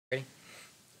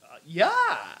Yeah.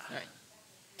 Alright.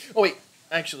 Oh wait,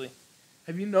 actually,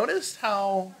 have you noticed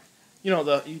how,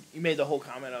 you made the whole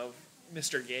comment of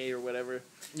Mr. Gay or whatever.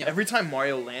 Yeah. Every time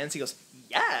Mario lands, he goes,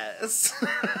 "Yes."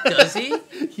 Does he?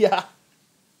 Yeah.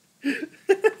 I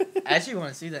actually want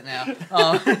to see that now.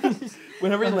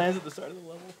 Whenever he lands at the start of the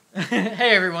level.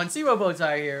 Hey everyone,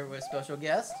 CWheel here with special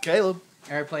guest Caleb.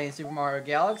 and we're playing Super Mario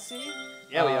Galaxy.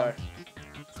 Yeah, we are.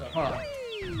 So hold on.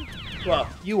 Well,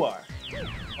 you are.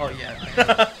 Oh yeah.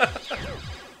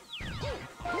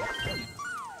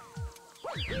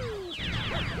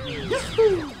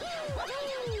 Yahoo!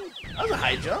 That was a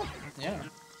high jump. Yeah.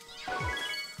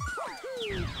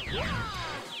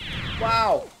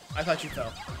 Wow. I thought you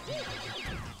fell.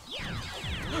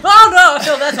 Oh no! I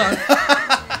fell that time.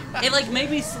 It like made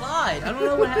me slide. I don't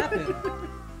know what happened.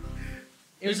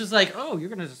 It was just like, oh, you're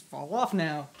gonna just fall off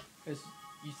now, because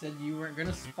you said you weren't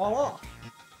gonna fall off.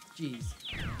 Jeez.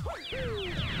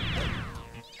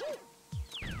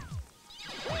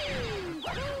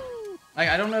 Like,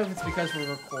 I don't know if it's because we're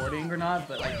recording or not,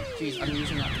 but like, jeez, I'm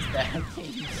usually not this bad at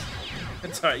games.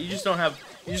 It's alright. You just don't have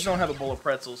a bowl of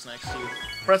pretzels next to you.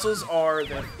 Pretzels are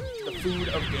the food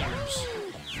of gamers.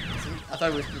 I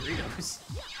thought it was Doritos.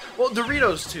 Well,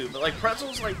 Doritos too, but like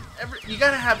pretzels, like you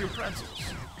gotta have your pretzels.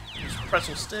 There's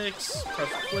pretzel sticks,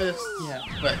 pretzel twists, Yeah,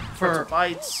 but pretzel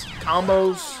bites,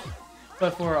 combos.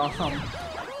 But for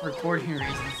recording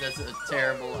reasons, that's a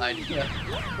terrible idea.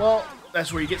 Well,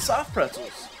 that's where you get soft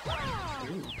pretzels.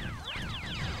 Ooh.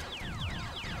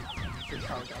 Should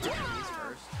probably go with these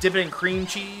first. Dip it in cream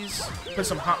cheese. Put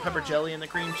some hot pepper jelly in the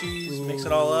cream cheese. Mix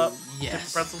it all up. Yes. Dip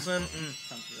the pretzels in.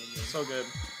 Sounds real good. So good.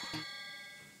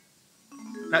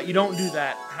 Now you don't do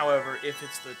that, however, if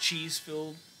it's the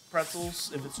cheese-filled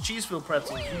pretzels. If it's cheese-filled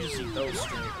pretzels, you just eat those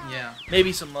straight. Yeah.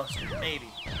 Maybe some mustard. Maybe.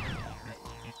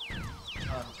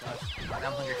 Oh gosh,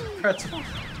 I'm hungry for pretzel.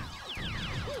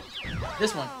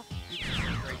 This one.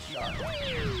 Great shot.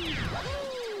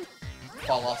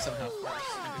 Fall off somehow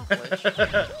first.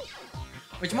 Glitch.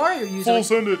 Which Mario usually.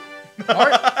 send it.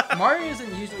 Mario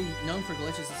isn't usually known for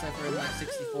glitches except for in like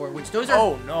 64, which those are.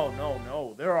 Oh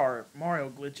no. There are Mario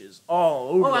glitches all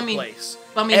over the place.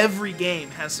 I mean, every game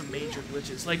has some major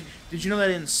glitches. Like, did you know that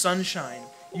in Sunshine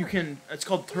you can? It's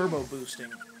called turbo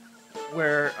boosting,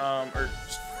 where or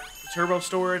turbo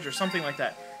storage or something like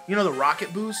that. You know the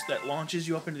rocket boost that launches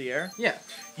you up into the air? Yeah.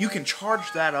 You can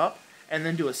charge that up and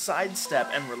then do a sidestep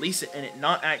and release it and it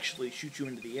not actually shoot you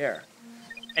into the air.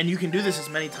 And you can do this as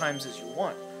many times as you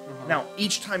want. Now,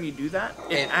 each time you do that,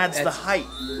 it adds the height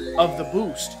of the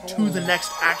boost to the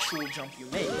next actual jump you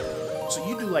make. So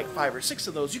you do like 5 or 6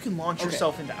 of those, you can launch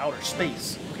yourself into outer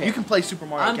space. Okay. You can play Super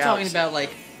Mario Galaxy. I'm talking about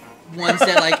like ones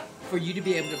that like for you to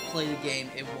be able to play the game,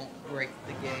 it won't break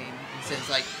the game. Since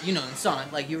like in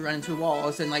Sonic, like you run into a wall, all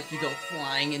of a sudden like you go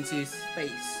flying into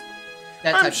space.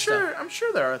 That type of stuff. I'm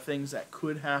sure there are things that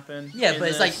could happen. Yeah, but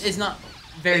it's not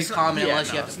very common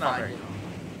unless you have to find it.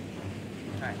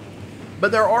 Alright.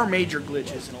 But there are major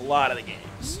glitches in a lot of the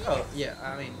games. Oh yeah,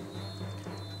 I mean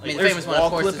the there's famous one, wall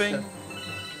of course, clipping. is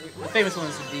the famous one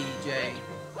is the DJ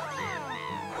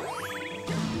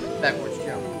backwards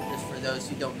jump. Just for those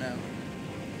who don't know.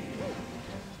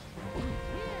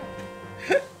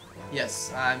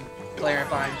 Yes, I'm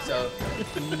clarifying so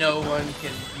no one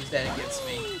can use that against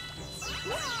me.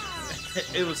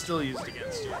 It was still used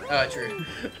against you. Oh, true.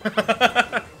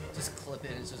 Just clip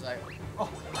it. It's just like, oh,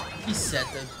 he said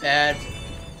the bad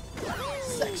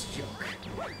sex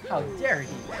joke. How dare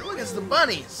he? Hey, look, it's the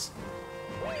bunnies.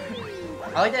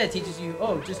 I like that it teaches you,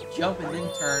 oh, just jump and then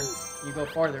turn. You go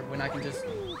farther when I can just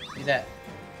do that.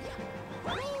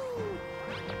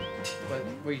 What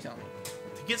are you telling me?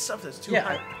 To get stuff that's too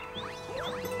Yeah, high.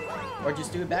 Or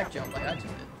just do a back jump like I just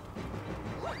did.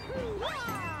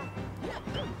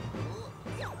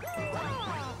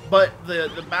 But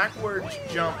the backwards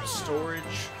jump storage,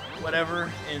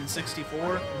 whatever, in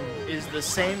 64 is the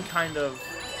same kind of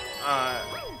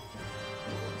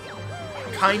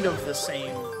the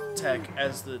same tech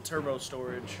as the turbo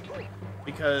storage,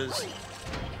 because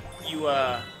you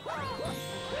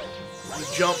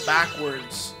jump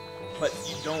backwards, but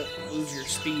you don't lose your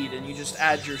speed, and you just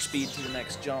add your speed to the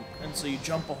next jump, and so you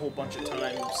jump a whole bunch of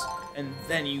times, and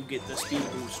then you get the speed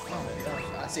boost from it.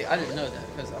 I see. I didn't know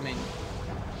that because I mean.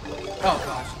 Oh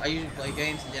gosh, I usually play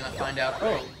games and then I find out,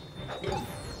 oh,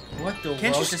 what the world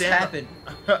just happened?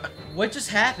 What just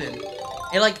happened?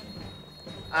 It like,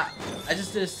 I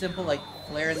just did a simple like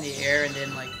flare in the air and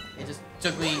then like it just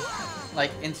took me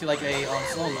like into like a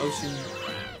slow motion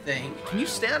thing. Can you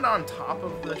stand on top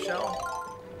of the shell?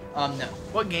 No.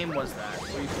 What game was that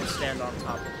where you can stand on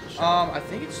top of the shell? I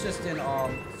think it's just in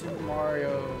Super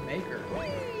Mario Maker.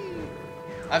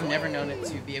 I've never known it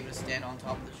to be able to stand on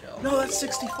top of the shell. No, that's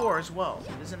 64 as well.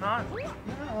 Is it not?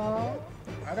 No,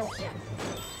 I don't. To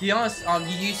be honest,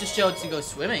 you use the shell to go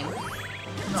swimming.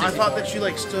 No, I thought that you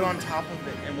like stood on top of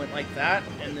it and went like that,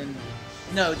 and then.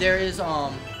 No, there is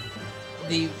the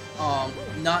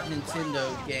not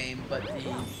Nintendo game, but the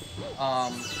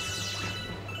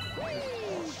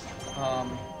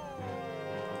I'm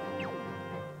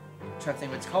trying to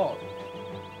think what it's called.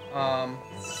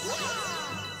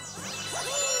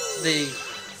 The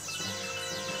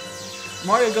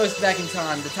Mario Goes Back in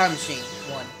Time, the Time Machine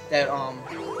one that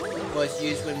was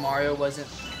used when Mario wasn't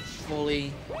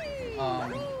fully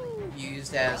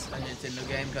used as a Nintendo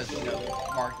game because, you know,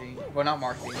 marketing, well, not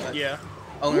marketing, but yeah,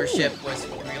 ownership was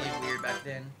really weird back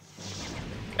then.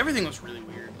 Everything was really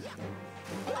weird.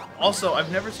 Also,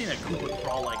 I've never seen a Koopa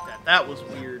crawl like that. That was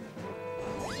weird.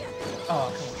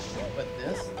 Oh, come on. But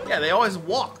this? Yeah, they always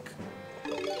walk.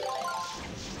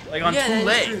 Like on two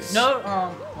legs. No,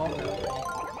 well,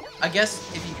 no. I guess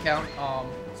if you count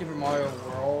Super Mario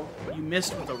World, you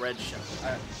missed with a red shell. Is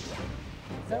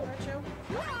that a red shell?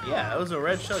 Yeah, that was a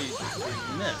red shell you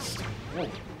missed. Whoa.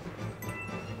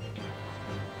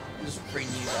 Just free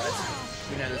new guys.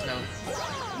 You know, there's no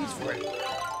use for it.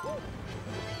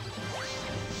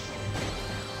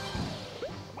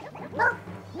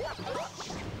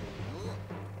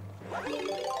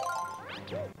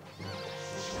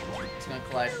 It's gonna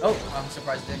collide. Oh, I'm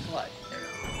surprised it didn't collide. There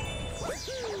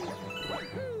we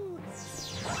go.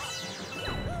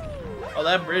 Oh,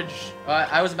 that bridge.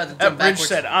 I was about to jump That bridge backwards.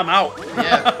 said, "I'm out."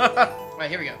 Yeah. Right,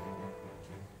 here we go.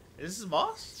 Is this a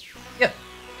boss? Yeah.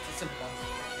 It's a simple boss.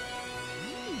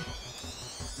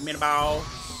 Mini boss.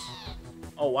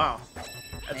 Oh wow.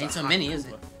 That ain't so many, is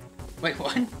it? Wait,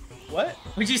 what? What?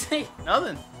 What'd you say?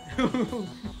 Nothing.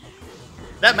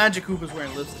 That Magic Koopa's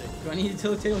wearing lipstick. Do I need to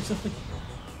tell a tale or something?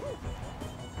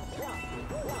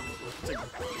 It's a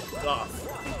goth.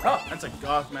 Oh, that's a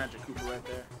goth Magic Koopa right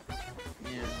there.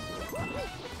 Yeah.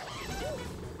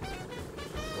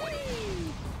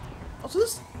 Also,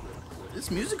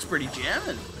 this music's pretty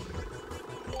jamming.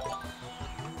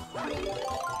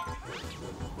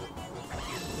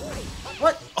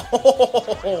 What?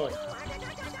 Oh!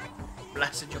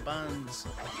 Blasted your buns.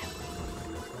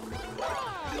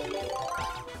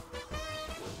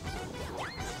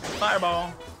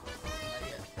 Fireball.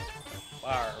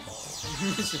 Fireball.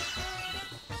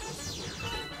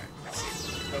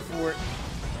 Go for it.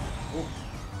 Ooh.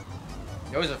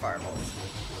 Those are fireballs.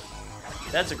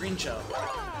 That's a green shell.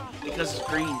 Because it's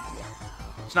green.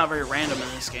 It's not very random in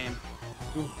this game.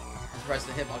 Ooh. I'm surprised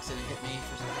the hitbox didn't hit me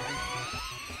for some reason.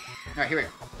 Alright, here we go.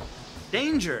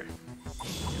 Danger!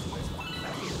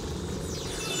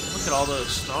 Look at all those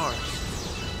stars.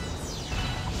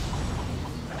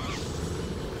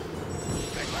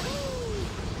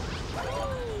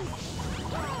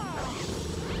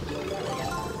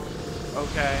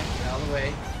 Okay. Get out of the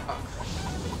way. Oh.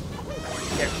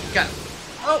 There, got it.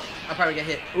 Oh! I'll probably get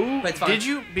hit. Ooh, but it's fine. Did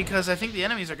you? Because I think the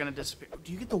enemies are gonna disappear.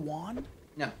 Do you get the wand?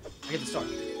 No, I get the star.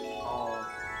 Oh,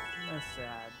 that's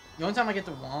sad. The only time I get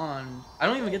the wand, I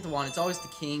don't even get the wand. It's always the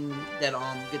king that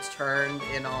gets turned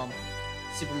in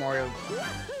Super Mario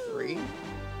 3.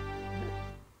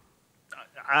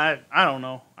 I don't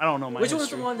know. I don't know my Which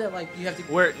history. one's the one that like you have to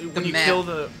Where when you map. kill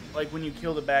the when you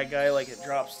kill the bad guy, like it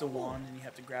drops the wand and you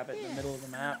have to grab it in the middle of the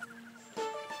map.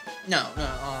 No,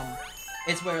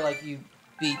 it's where like you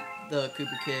beat the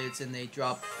Koopa kids and they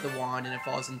drop the wand and it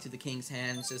falls into the king's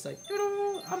hand. It's just like,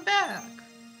 I'm back.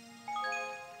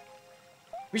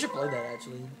 We should play that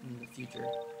actually in the future.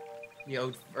 The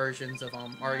old versions of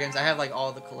Mario games. I have like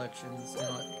all the collections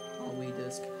on a Wii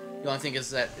disc. The only thing is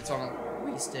that it's on a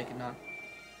Wii stick and not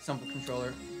simple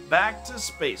controller. Back to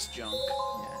space junk.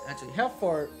 Yeah, actually, how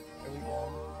far are we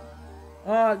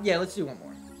going? Yeah, let's do one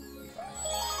more.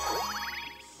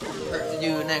 Or to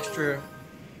do an extra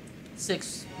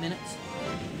 6 minutes.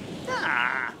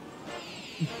 Ah.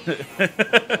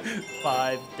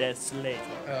 5 deaths later.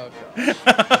 Oh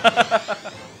god.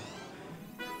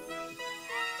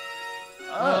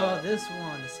 Oh, this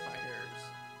one, the spiders.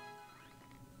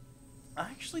 I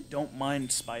actually don't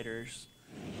mind spiders.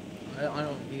 I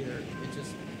don't either. It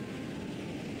just...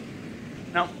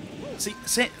 Now, see,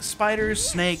 spiders,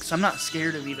 snakes, I'm not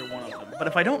scared of either one of them. But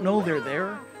if I don't know they're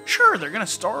there, sure, they're gonna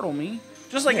startle me.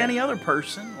 Just like any other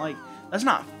person. Like, that's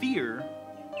not fear.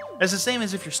 It's the same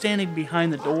as if you're standing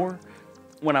behind the door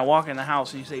when I walk in the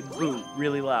house and you say boo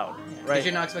really loud, right? Because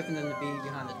you're not expecting them to be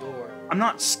behind the door. I'm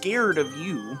not scared of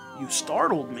you. You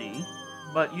startled me,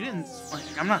 but you didn't, like,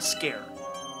 I'm not scared.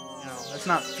 You know, that's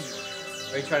not fear.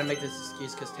 Are you trying to make this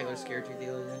excuse because Taylor scared you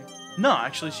the other day? No,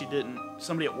 actually, she didn't.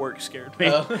 Somebody at work scared me.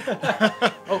 Oh.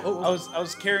 I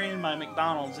was carrying my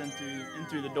McDonald's in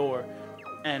through the door,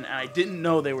 and I didn't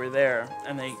know they were there.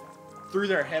 And they threw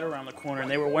their head around the corner, and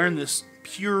they were wearing this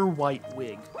pure white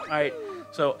wig. All right,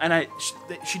 so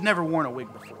she'd never worn a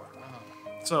wig before,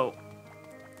 so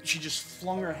she just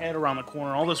flung her head around the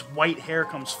corner. All this white hair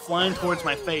comes flying towards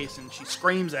my face, and she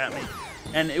screams at me.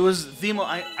 And it was the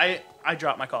I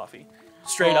dropped my coffee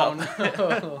straight up.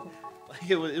 No. Like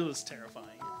it was terrifying.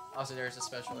 Also, there's a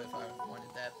special if I wanted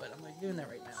that, but I'm not doing that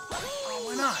right now. Oh,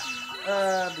 why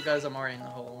not? Because I'm already in the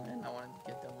hole, and I wanted to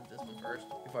get done with this one first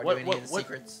before I do any of the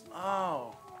secrets.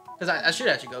 Oh. Because I should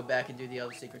actually go back and do the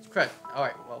other secrets. Correct.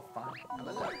 Alright, well, fine. How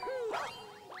about that?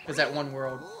 Because that one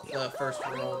world, the first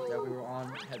world that we were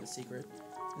on, had the secret.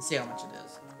 Let's see how much it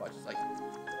is. Watch, it's like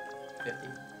 50.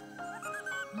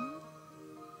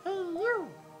 Hey, you.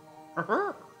 I'm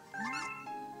fun.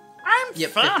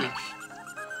 50.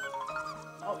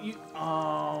 Oh,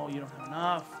 you don't have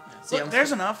enough. Yeah, see, Look,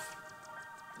 there's enough.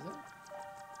 Is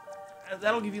it?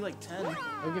 That'll give you like 10.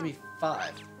 It'll give me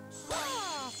 5.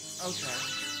 Okay.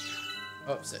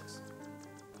 Oh, 6.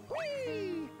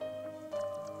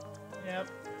 Yep.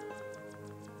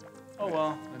 Oh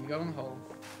well. Let me go in the hole.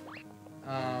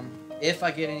 If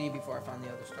I get any before I find the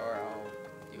other star, I'll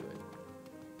do it.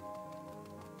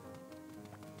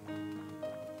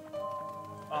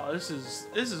 Oh, this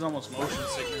is almost motion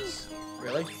sickness.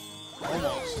 Really?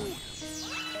 Almost.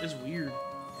 It's weird.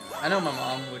 I know my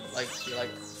mom would be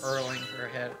hurling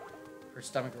her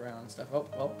stomach around and stuff. Oh,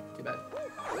 well, too bad.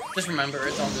 Just remember,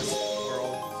 it's on this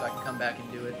world, so I can come back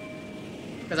and do it.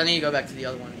 Because I need to go back to the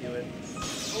other one and do it.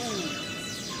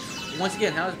 Ooh. Once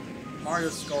again, how is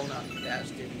Mario's skull not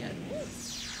dashed in yet?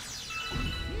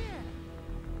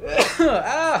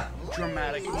 Ah!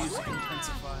 Dramatic music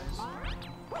intensifies.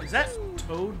 Is that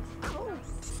Toad?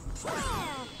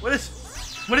 What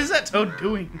is that Toad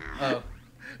doing? Oh.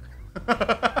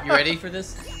 You ready for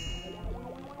this?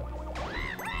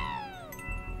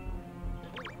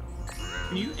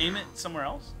 Can you aim it somewhere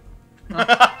else?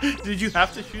 Huh? Did you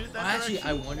have to shoot it that Actually,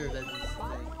 direction? I wonder if that is the thing.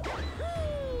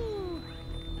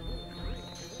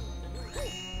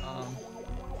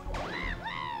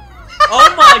 Oh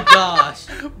my gosh!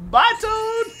 Bye, Toad!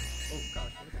 Oh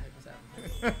gosh, what the heck was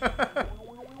that?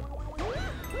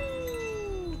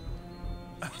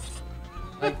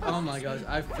 Like, oh my gosh,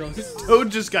 I feel so...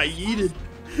 Toad just got yeeted.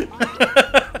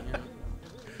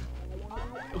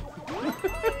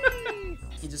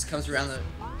 He just comes around the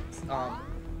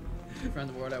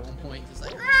world at one point, just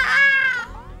like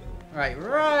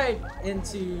right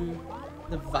into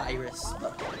the virus.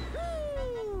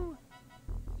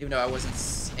 Even though I wasn't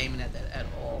aiming at that at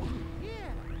all.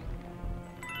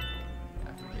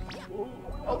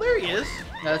 Oh, there he is.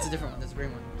 No, that's a different one. That's a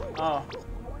green one. Oh.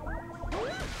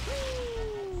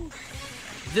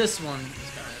 This one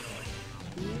is kind of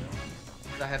annoying.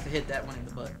 I have to hit that one in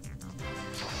the butt.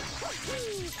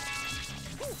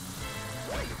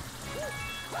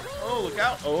 Oh, look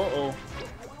out. Oh.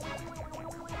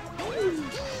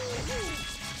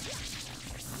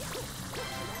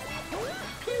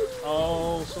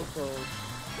 Oh, so close.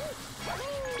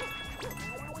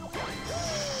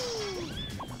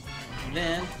 And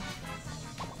then...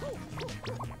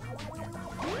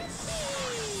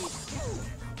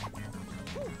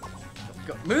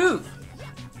 Go. Move!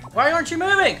 Why aren't you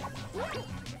moving?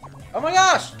 Oh my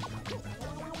gosh!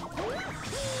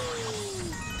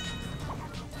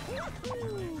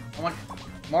 I want...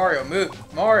 Mario, move!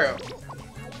 Mario!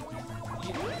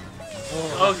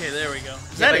 Oh. Okay, there we go.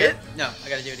 Is that it? No, I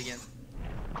gotta do it again.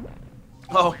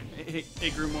 Oh,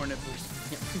 it grew more nipples.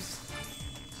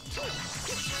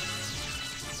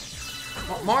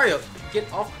 Mario,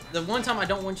 get off. The one time I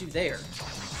don't want you there.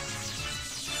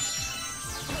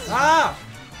 Ah!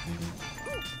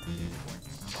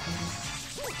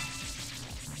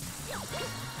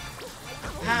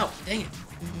 Ow, dang it.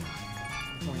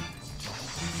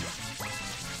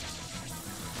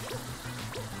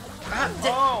 Ah,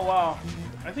 oh, wow.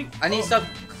 I need to stop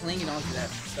clinging onto that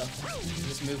stuff.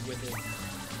 Just move with it.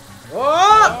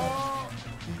 Oh!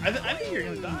 I think you're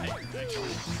gonna die, actually.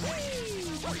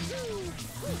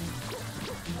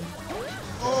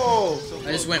 Oh! So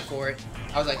I just went for it.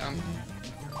 I was like, I'm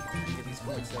gonna get these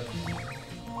points up.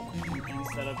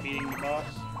 Instead of beating the boss.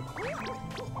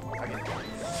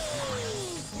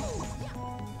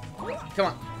 Okay. Come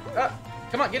on. Ah,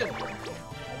 come on, get it.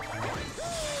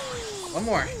 One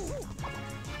more.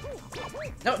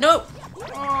 No, no!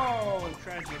 Oh,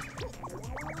 tragic.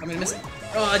 I'm gonna miss it.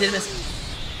 Oh, I didn't miss it.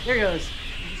 There he goes.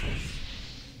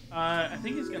 I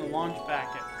think he's gonna launch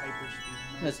back at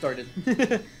hyperspeed. That started.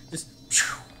 Just.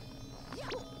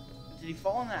 Did he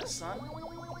fall in that sun?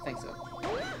 I think so.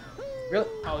 Really?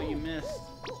 Oh, you missed.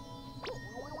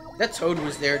 That Toad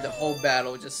was there the whole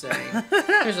battle, just saying.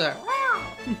 He was like,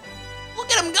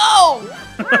 look at him go!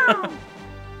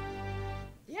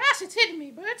 Yes, it's hitting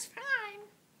me, but it's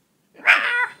fine.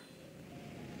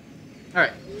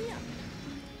 Alright.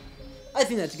 I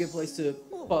think that's a good place to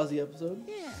pause the episode.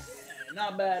 Yeah.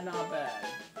 Not bad, not bad.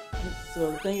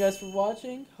 So, thank you guys for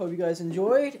watching. Hope you guys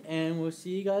enjoyed, and we'll see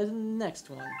you guys in the next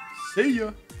one. See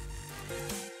ya!